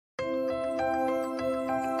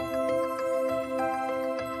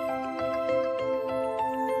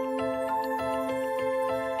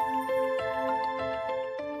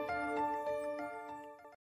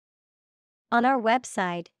On our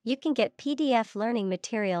website, you can get PDF learning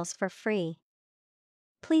materials for free.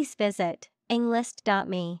 Please visit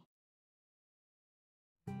englist.me.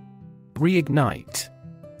 Reignite.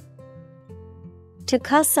 To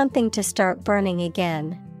cause something to start burning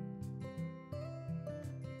again.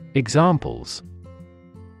 Examples: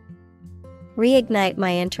 Reignite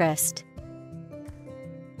my interest.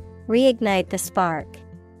 Reignite the spark.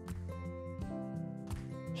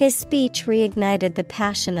 His speech reignited the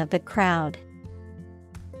passion of the crowd.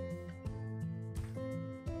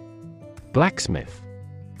 Blacksmith.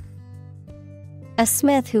 A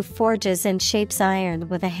smith who forges and shapes iron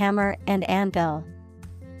with a hammer and anvil.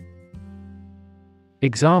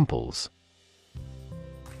 Examples: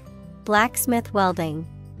 Blacksmith welding.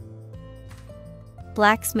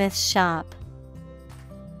 Blacksmith's shop.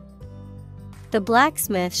 The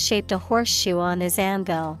blacksmith shaped a horseshoe on his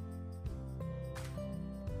anvil.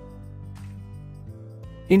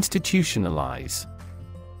 Institutionalize.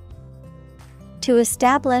 To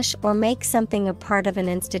establish or make something a part of an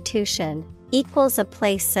institution, equals a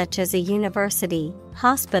place such as a university,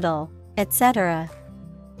 hospital, etc.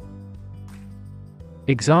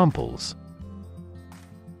 Examples: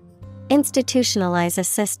 Institutionalize a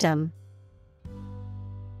system.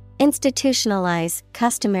 Institutionalize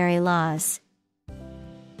customary laws.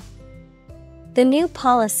 The new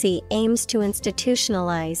policy aims to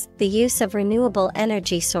institutionalize the use of renewable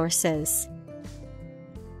energy sources.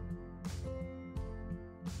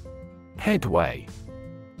 Headway.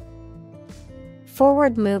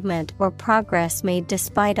 Forward movement or progress made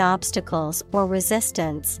despite obstacles or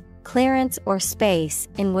resistance, clearance or space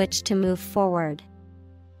in which to move forward.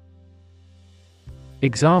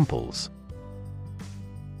 Examples: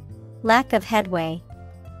 Lack of headway.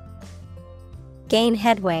 Gain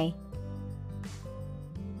headway.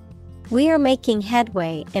 We are making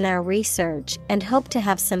headway in our research and hope to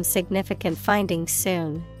have some significant findings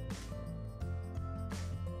soon.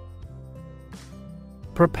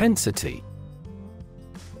 Propensity.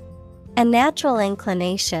 A natural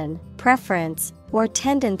inclination, preference, or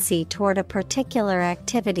tendency toward a particular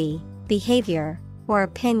activity, behavior, or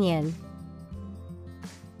opinion.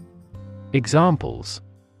 Examples: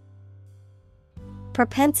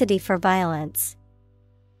 Propensity for violence.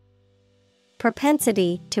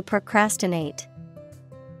 Propensity to procrastinate.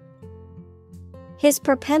 His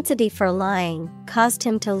propensity for lying caused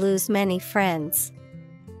him to lose many friends.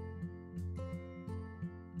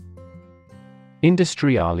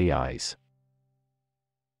 Industrialize.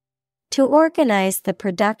 To organize the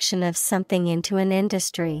production of something into an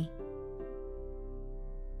industry.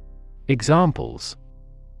 Examples: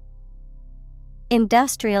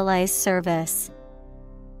 Industrialized service.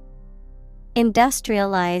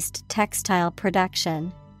 Industrialized textile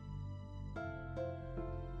production.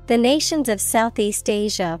 The nations of Southeast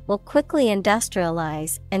Asia will quickly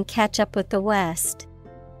industrialize and catch up with the West.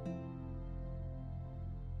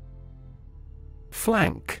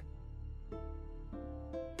 Flank.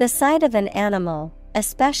 The side of an animal,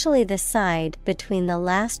 especially the side between the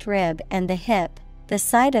last rib and the hip, the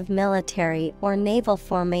side of military or naval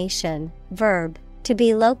formation. Verb, to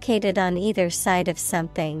be located on either side of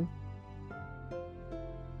something.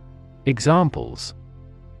 Examples: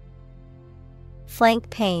 Flank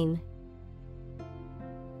pain.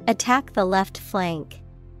 Attack the left flank.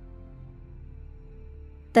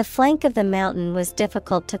 The flank of the mountain was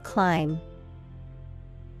difficult to climb.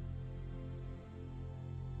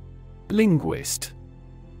 Linguist.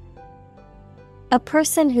 A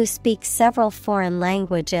person who speaks several foreign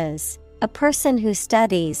languages, a person who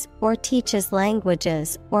studies or teaches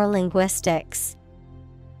languages or linguistics.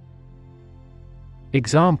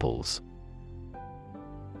 Examples: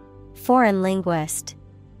 Foreign linguist.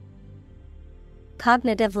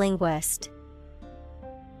 Cognitive linguist.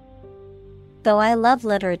 Though I love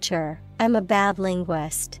literature, I'm a bad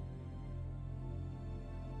linguist.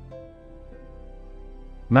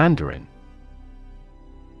 Mandarin.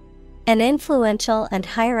 An influential and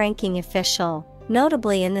high-ranking official,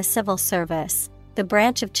 notably in the civil service, the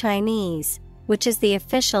branch of Chinese, which is the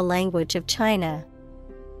official language of China.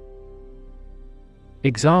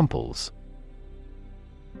 Examples: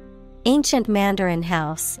 Ancient Mandarin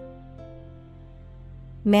house.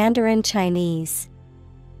 Mandarin Chinese.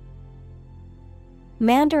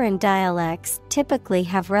 Mandarin dialects typically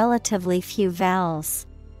have relatively few vowels.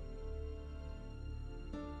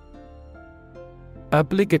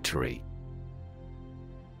 Obligatory.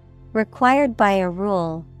 Required by a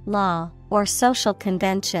rule, law, or social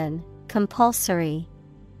convention, compulsory.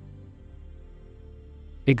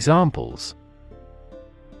 Examples: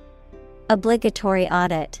 Obligatory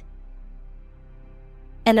audit.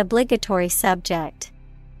 An obligatory subject.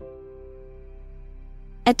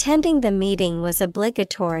 Attending the meeting was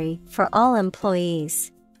obligatory for all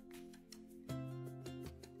employees.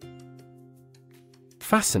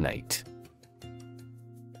 Fascinate.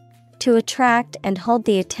 To attract and hold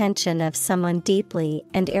the attention of someone deeply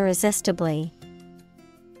and irresistibly.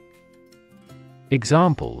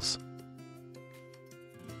 Examples: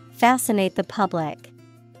 Fascinate the public.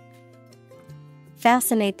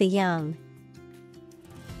 Fascinate the young.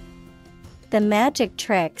 The magic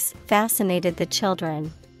tricks fascinated the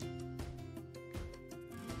children.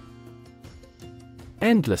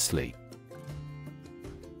 Endlessly.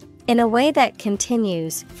 In a way that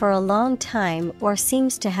continues for a long time or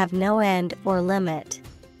seems to have no end or limit.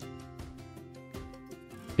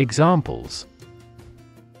 Examples: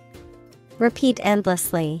 Repeat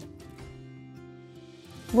endlessly.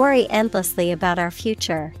 Worry endlessly about our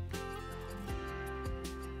future.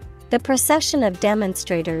 The procession of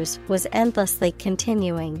demonstrators was endlessly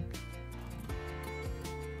continuing.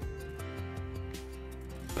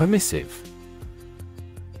 Permissive.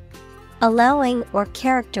 Allowing or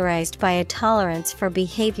characterized by a tolerance for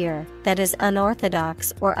behavior that is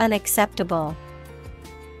unorthodox or unacceptable.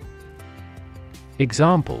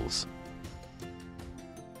 Examples: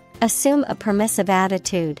 Assume a permissive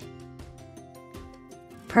attitude.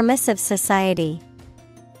 Permissive society.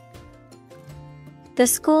 The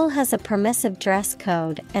school has a permissive dress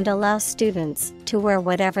code and allows students to wear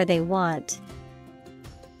whatever they want.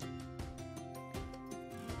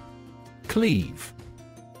 Cleave.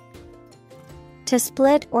 To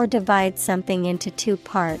split or divide something into two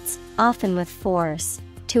parts, often with force.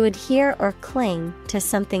 To adhere or cling to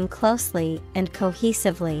something closely and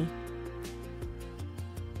cohesively.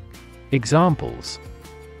 Examples: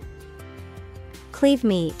 Cleave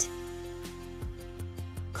meat.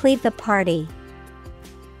 Cleave the party.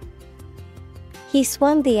 He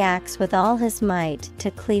swung the axe with all his might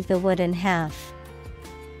to cleave the wood in half.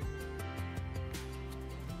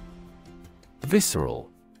 Visceral.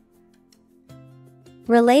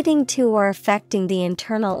 Relating to or affecting the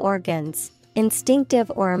internal organs,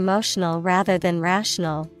 instinctive or emotional rather than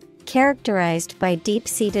rational, characterized by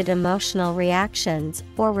deep-seated emotional reactions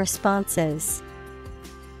or responses.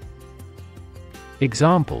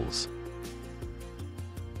 Examples: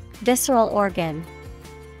 Visceral organ.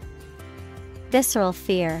 Visceral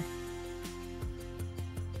fear.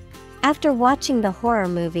 After watching the horror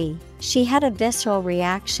movie, she had a visceral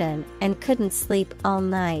reaction and couldn't sleep all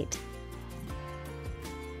night.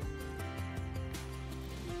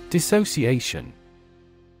 Dissociation.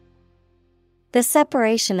 The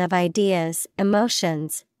separation of ideas,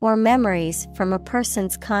 emotions, or memories from a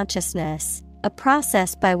person's consciousness, a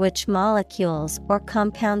process by which molecules or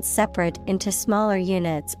compounds separate into smaller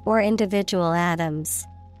units or individual atoms.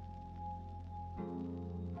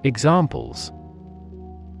 Examples: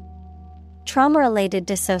 Trauma-related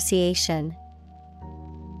dissociation.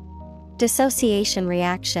 Dissociation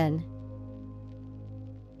reaction.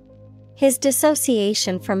 His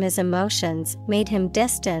dissociation from his emotions made him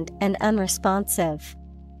distant and unresponsive.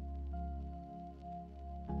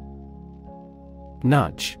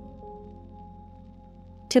 Nudge.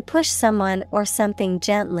 To push someone or something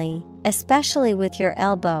gently, especially with your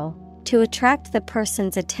elbow, to attract the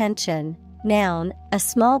person's attention. Noun, a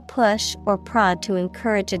small push or prod to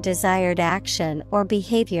encourage a desired action or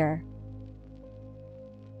behavior.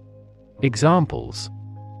 Examples: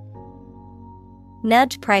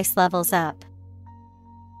 Nudge price levels up.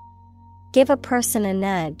 Give a person a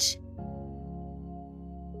nudge.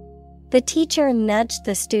 The teacher nudged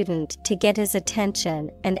the student to get his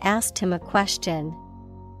attention and asked him a question.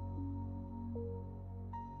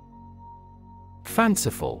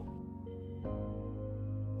 Fanciful.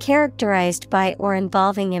 Characterized by or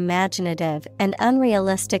involving imaginative and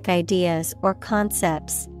unrealistic ideas or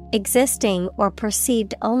concepts, existing or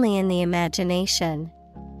perceived only in the imagination.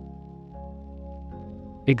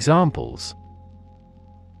 Examples: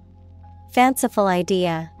 Fanciful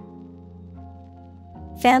idea.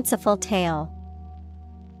 Fanciful tale.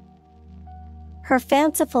 Her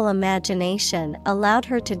fanciful imagination allowed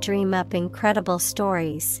her to dream up incredible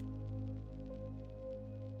stories.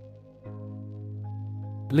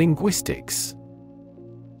 Linguistics.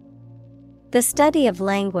 The study of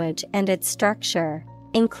language and its structure,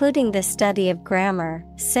 including the study of grammar,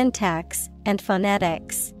 syntax, and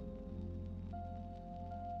phonetics.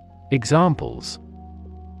 Examples: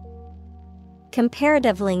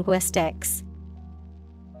 Comparative linguistics.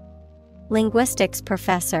 Linguistics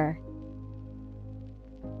professor.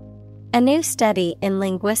 A new study in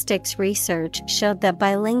linguistics research showed that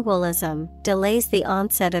bilingualism delays the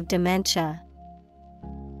onset of dementia.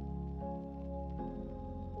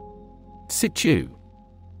 Situ.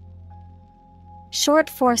 Short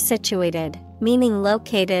for situated, meaning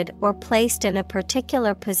located or placed in a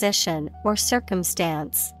particular position or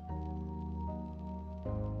circumstance.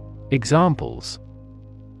 Examples: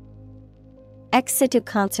 Ex situ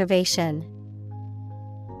conservation,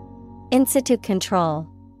 in situ control.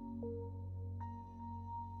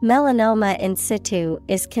 Melanoma in situ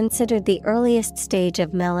is considered the earliest stage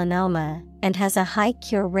of melanoma and has a high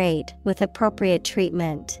cure rate with appropriate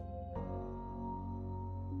treatment.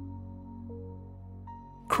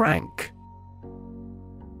 Crank.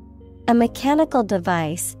 A mechanical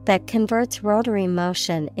device that converts rotary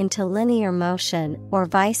motion into linear motion or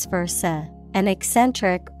vice versa, an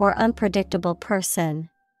eccentric or unpredictable person.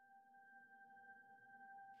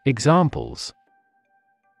 Examples: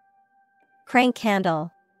 Crank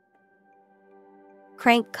handle,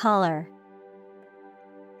 crank collar.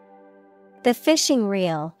 The fishing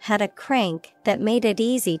reel had a crank that made it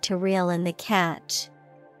easy to reel in the catch.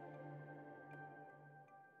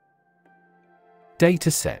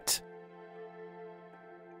 Dataset.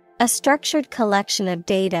 A structured collection of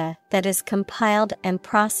data that is compiled and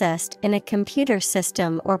processed in a computer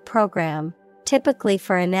system or program, typically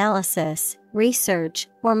for analysis, research,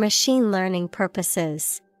 or machine learning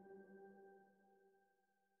purposes.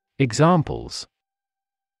 Examples: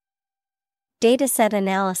 Dataset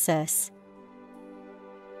analysis,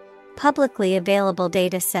 publicly available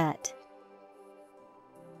dataset.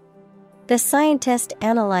 The scientist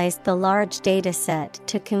analyzed the large dataset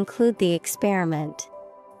to conclude the experiment.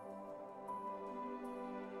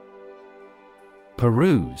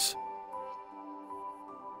 Peruse.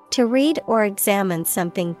 To read or examine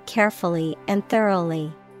something carefully and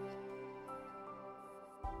thoroughly.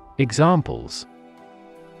 Examples: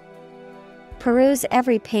 Peruse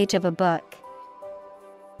every page of a book.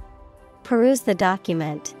 Peruse the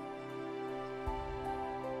document.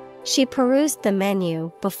 She perused the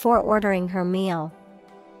menu before ordering her meal.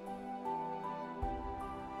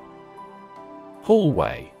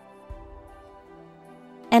 Hallway.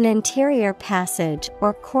 An interior passage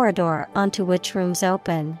or corridor onto which rooms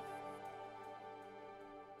open.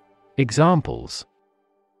 Examples: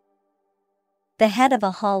 The head of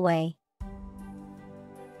a hallway.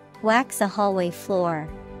 Wax a hallway floor.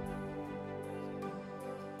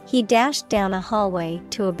 He dashed down a hallway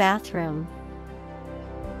to a bathroom.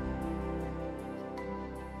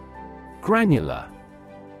 Granular.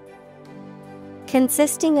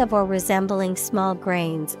 Consisting of or resembling small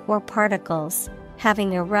grains or particles,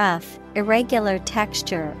 having a rough, irregular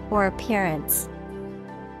texture or appearance.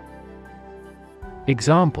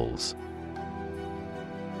 Examples: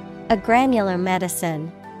 A granular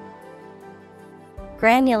medicine.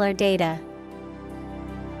 Granular data.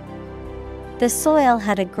 The soil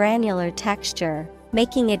had a granular texture,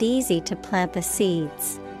 making it easy to plant the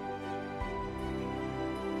seeds.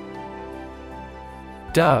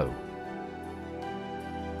 Doe.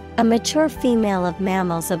 A mature female of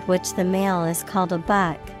mammals of which the male is called a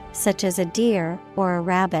buck, such as a deer or a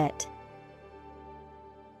rabbit.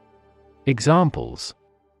 Examples: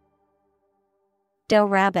 Doe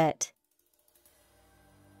rabbit.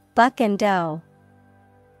 Buck and doe.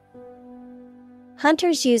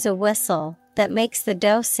 Hunters use a whistle that makes the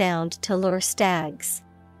doe sound to lure stags.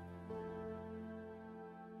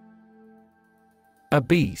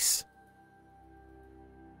 Obese.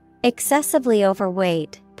 Excessively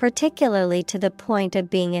overweight, particularly to the point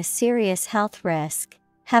of being a serious health risk,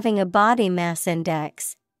 having a body mass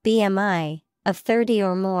index, BMI, of 30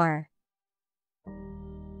 or more.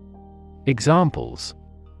 Examples: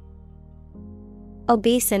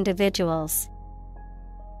 Obese individuals.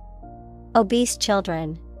 Obese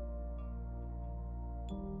children.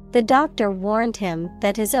 The doctor warned him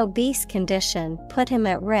that his obese condition put him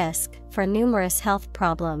at risk for numerous health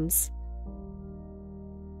problems.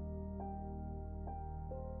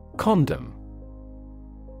 Condom.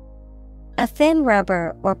 A thin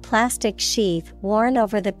rubber or plastic sheath worn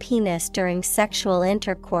over the penis during sexual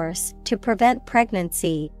intercourse to prevent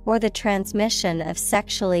pregnancy or the transmission of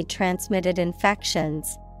sexually transmitted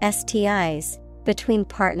infections, STIs, between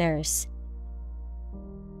partners.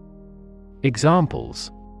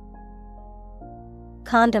 Examples: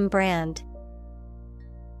 Condom brand.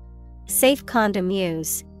 Safe condom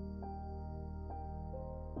use.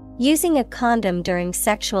 Using a condom during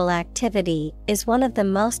sexual activity is one of the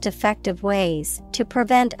most effective ways to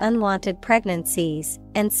prevent unwanted pregnancies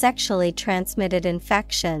and sexually transmitted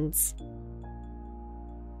infections.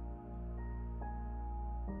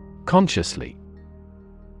 Consciously.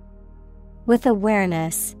 With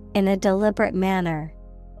awareness, in a deliberate manner.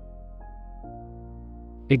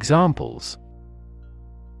 Examples: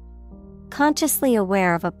 Consciously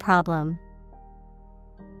aware of a problem.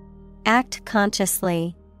 Act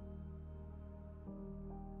consciously.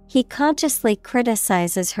 He consciously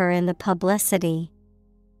criticizes her in the publicity.